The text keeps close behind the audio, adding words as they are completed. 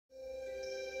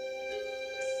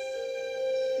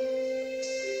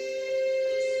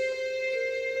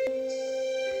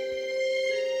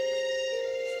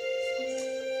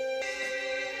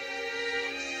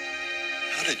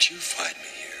did you find me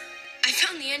here? I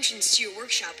found the entrance to your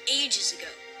workshop ages ago.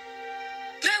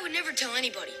 But I would never tell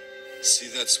anybody. See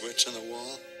that switch on the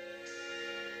wall?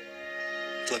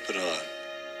 Flip it on.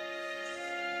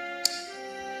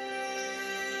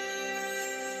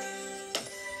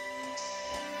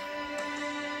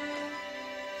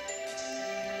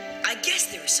 I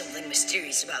guess there was something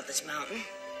mysterious about this mountain.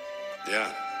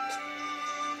 Yeah.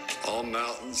 All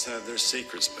mountains have their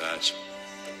secrets, Patch.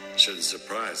 Shouldn't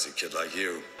surprise a kid like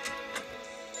you.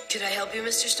 Could I help you,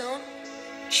 Mr. Stone?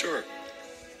 Sure.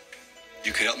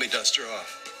 You can help me dust her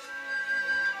off.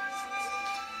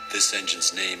 This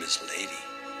engine's name is Lady.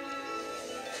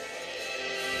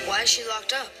 Why is she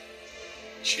locked up?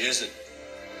 She isn't.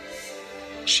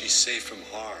 She's safe from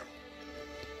harm.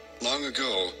 Long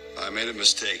ago, I made a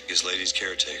mistake as Lady's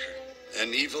caretaker.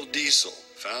 An evil diesel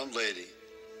found Lady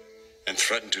and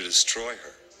threatened to destroy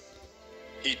her.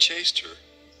 He chased her,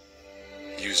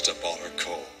 used up all her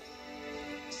coal.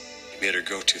 He made her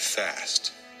go too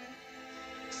fast.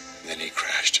 And then he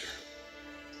crashed her.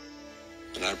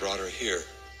 And I brought her here.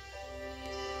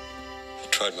 I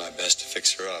tried my best to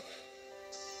fix her up.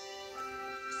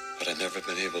 But I've never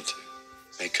been able to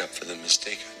make up for the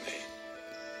mistake I made.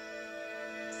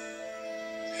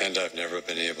 And I've never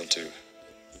been able to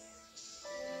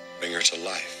bring her to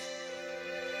life.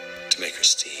 To make her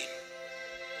steam.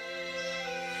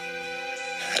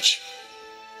 Patch.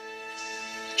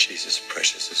 She's as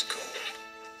precious as gold.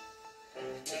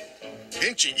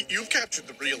 Pinchy, you've captured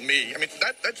the real me. I mean,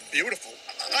 that's beautiful.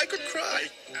 I could cry.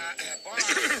 That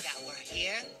we're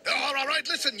here. All right,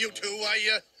 listen, you two.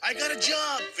 I got a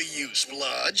job for you,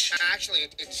 Splodge. Actually,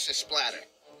 it's a splatter.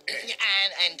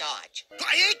 And Dodge.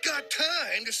 I ain't got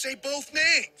time to say both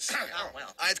names. Oh,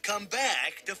 well. I've come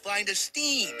back to find a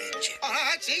steam engine. Oh,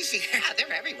 that's easy. Yeah,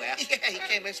 they're everywhere. Yeah, he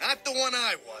came in. Not the one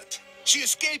I want. She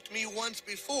escaped me once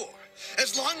before.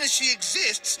 As long as she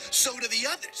exists, so do the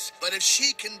others. But if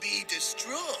she can be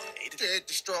destroyed...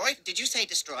 Destroyed? Did you say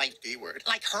destroyed? D word.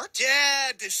 Like hurt?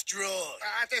 Yeah, destroyed.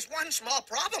 There's one small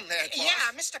problem there, boss.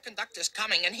 Yeah, Mr. Conductor's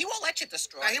coming, and he won't let you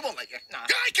destroy. He won't let you. No.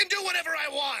 I can do whatever I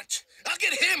want. I'll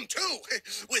get him, too.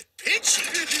 With Pinchy.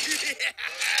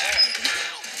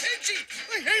 Ow, Pinchy!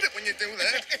 I hate it when you do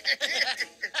that.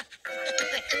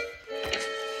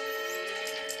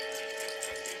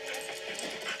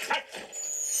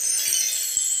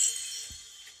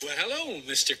 Well, hello,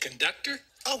 Mr. Conductor.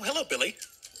 Oh, hello, Billy.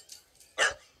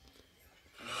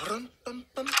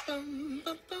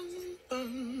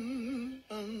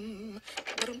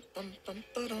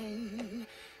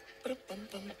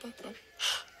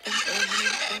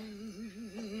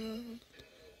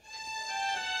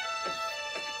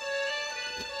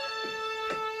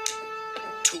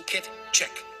 Toolkit,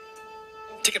 check.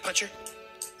 Ticket puncher,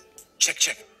 check,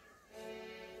 check.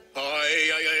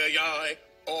 Aye.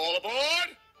 All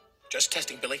aboard? Just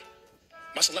testing, Billy.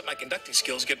 Mustn't let my conducting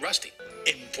skills get rusty.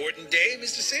 Important day,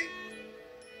 Mr. C?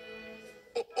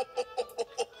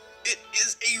 It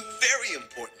is a very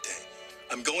important day.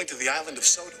 I'm going to the island of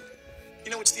Sodor.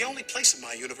 You know, it's the only place in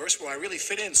my universe where I really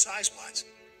fit in size-wise.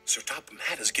 Sir Topham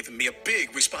Hatt has given me a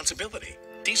big responsibility.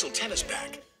 Diesel 10 is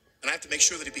back, and I have to make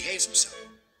sure that he behaves himself.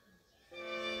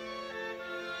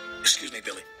 Excuse me,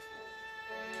 Billy.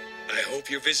 I hope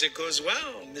your visit goes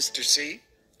well, Mr. C.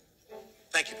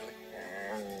 Thank you, Billy.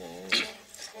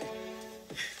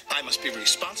 I must be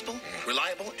responsible,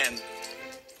 reliable, and...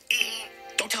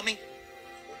 Don't tell me.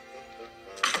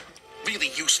 Really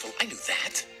useful. I knew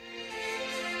that.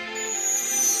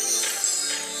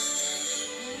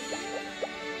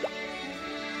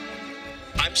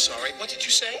 I'm sorry. What did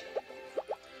you say?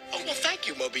 Oh, well, thank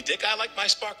you, Moby Dick. I like my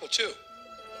sparkle, too.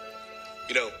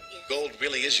 You know, gold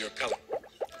really is your color.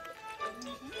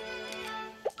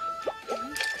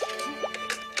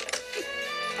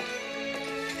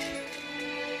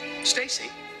 Stacy,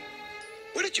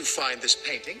 where did you find this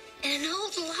painting? In an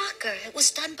old locker. It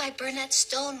was done by Burnett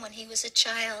Stone when he was a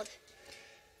child.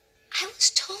 I was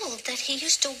told that he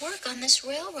used to work on this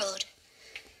railroad.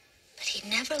 But he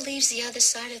never leaves the other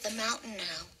side of the mountain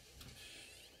now.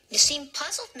 You seem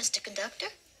puzzled, Mr. Conductor.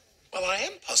 Well, I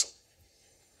am puzzled.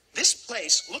 This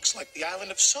place looks like the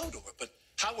island of Sodor, but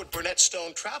how would Burnett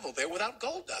Stone travel there without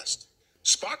gold dust?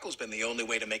 Sparkle's been the only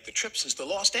way to make the trip since the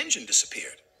lost engine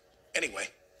disappeared. Anyway,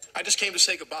 I just came to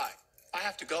say goodbye. I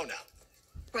have to go now.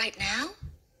 Right now?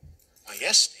 Why,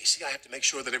 yes, Stacy. I have to make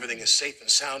sure that everything is safe and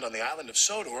sound on the island of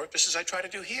Sodor, just as I try to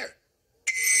do here.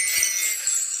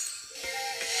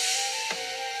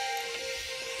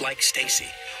 Like Stacy,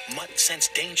 Mutt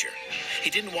sensed danger. He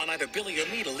didn't want either Billy or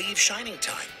me to leave Shining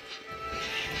Time.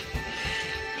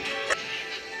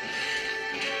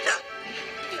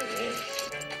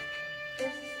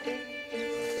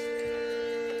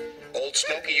 Old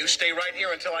Smoky, you stay right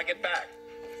here until I get back.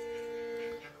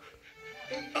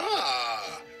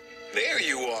 Ah, there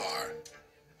you are.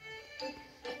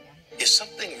 Is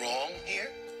something wrong here?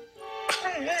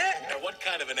 Now, what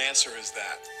kind of an answer is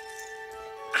that?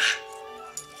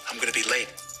 I'm gonna be late.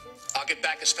 I'll get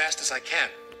back as fast as I can.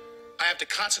 I have to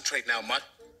concentrate now, Mutt.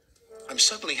 I'm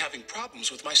suddenly having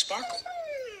problems with my sparkle.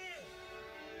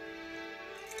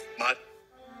 Mutt?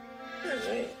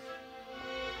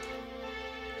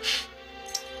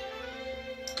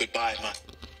 Goodbye, Mutt.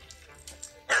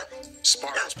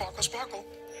 Sparkle, sparkle, sparkle.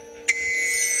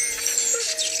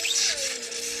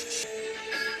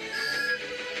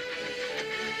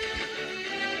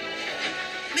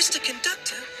 Mr.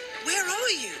 Conductor, where are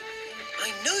you?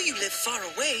 I know you live far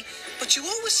away, but you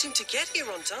always seem to get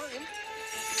here on time.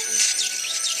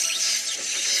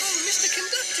 Oh, Mr.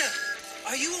 Conductor,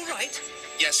 are you all right?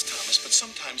 Yes, Thomas, but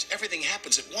sometimes everything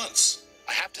happens at once.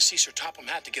 I have to see Sir Topham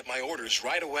Hatt to get my orders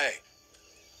right away.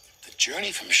 The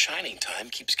journey from Shining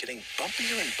Time keeps getting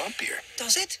bumpier and bumpier.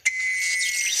 Does it?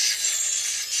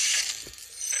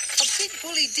 A big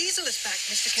bully Diesel is back,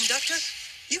 Mr. Conductor.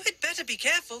 You had better be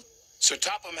careful. Sir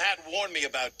Topham Hatt warned me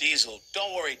about Diesel.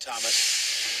 Don't worry,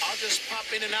 Thomas. I'll just pop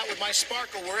in and out with my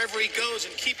sparkle wherever he goes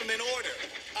and keep him in order.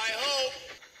 I hope.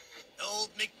 Old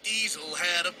McDiesel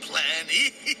had a plan.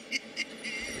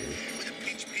 With a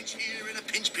pinch, pinch here and a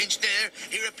pinch, pinch there.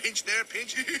 Here a pinch, there a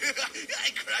pinch. I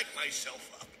cracked myself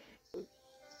up.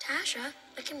 Tasha,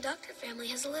 the conductor family,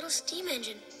 has a little steam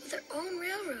engine with her own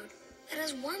railroad that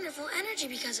has wonderful energy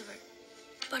because of her.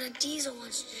 But a Diesel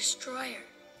wants to destroy her.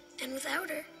 And without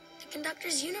her, the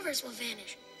conductor's universe will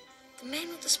vanish. The man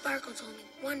with the sparkle told me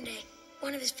one day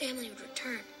one of his family would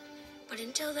return. But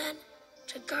until then,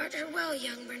 to guard her well,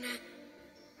 young Burnett.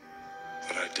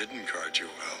 But I didn't guard you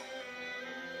well.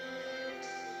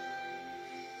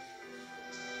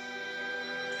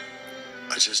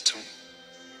 I just don't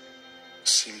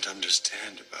seem to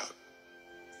understand about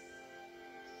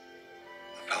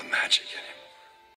magic anymore.